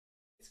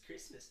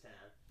Christmas time.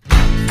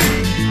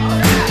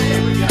 Alright,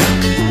 here we go.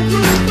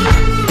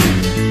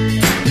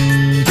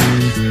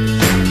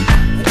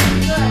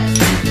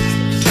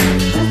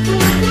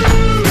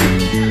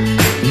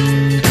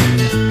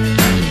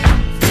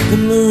 The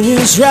moon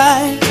is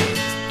right,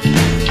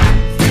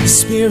 the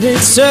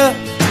spirit's up.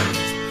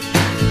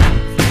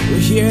 We're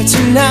here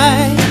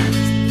tonight,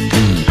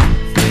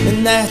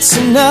 and that's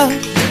enough.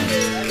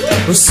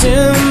 We're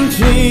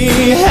simply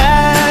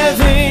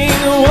having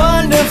a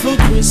wonderful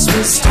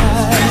Christmas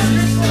time.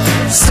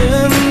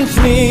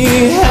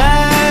 Simply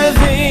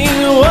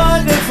having a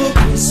wonderful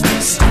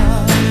Christmas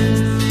time.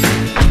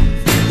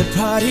 The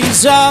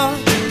party's on,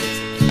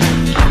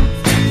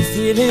 the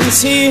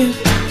feeling's here,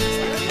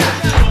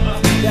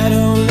 that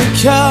only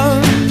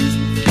comes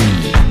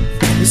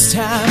this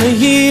time of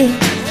year.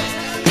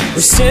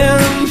 We're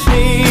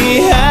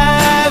simply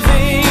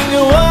having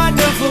a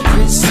wonderful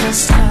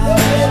Christmas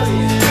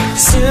time.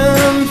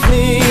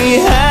 Simply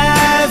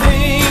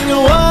having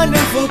a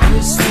wonderful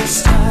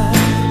Christmas time.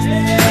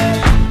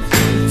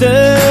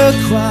 The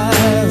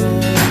choir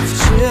of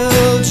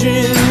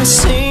children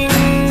sing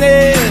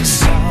their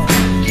song.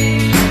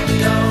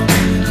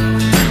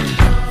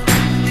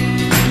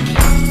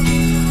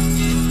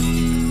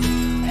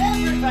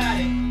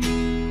 Everybody!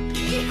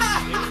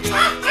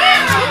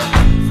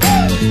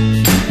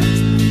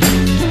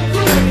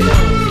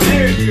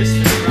 Merry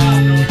Christmas, Rob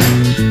Norton.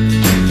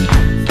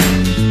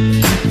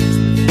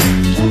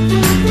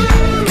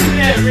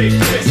 Merry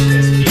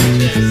Christmas,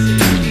 Keith.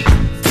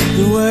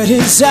 The word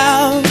is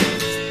out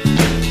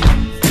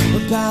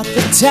about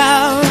the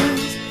town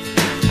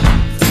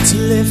to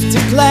lift a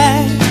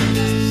glass.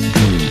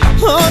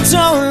 Oh,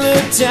 don't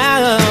look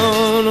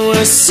down.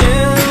 We're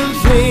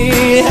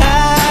simply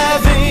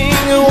having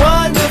a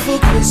wonderful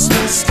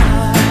Christmas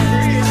time.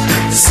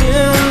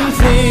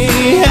 Simply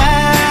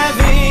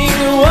having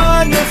a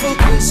wonderful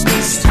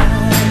Christmas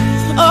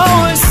time.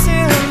 Oh, we're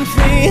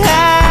simply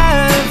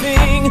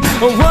having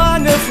a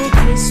wonderful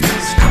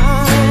Christmas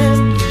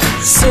time.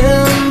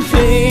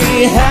 Simply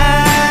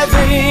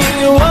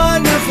having a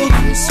wonderful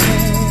Christmas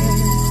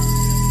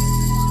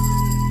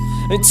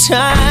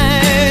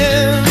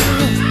time.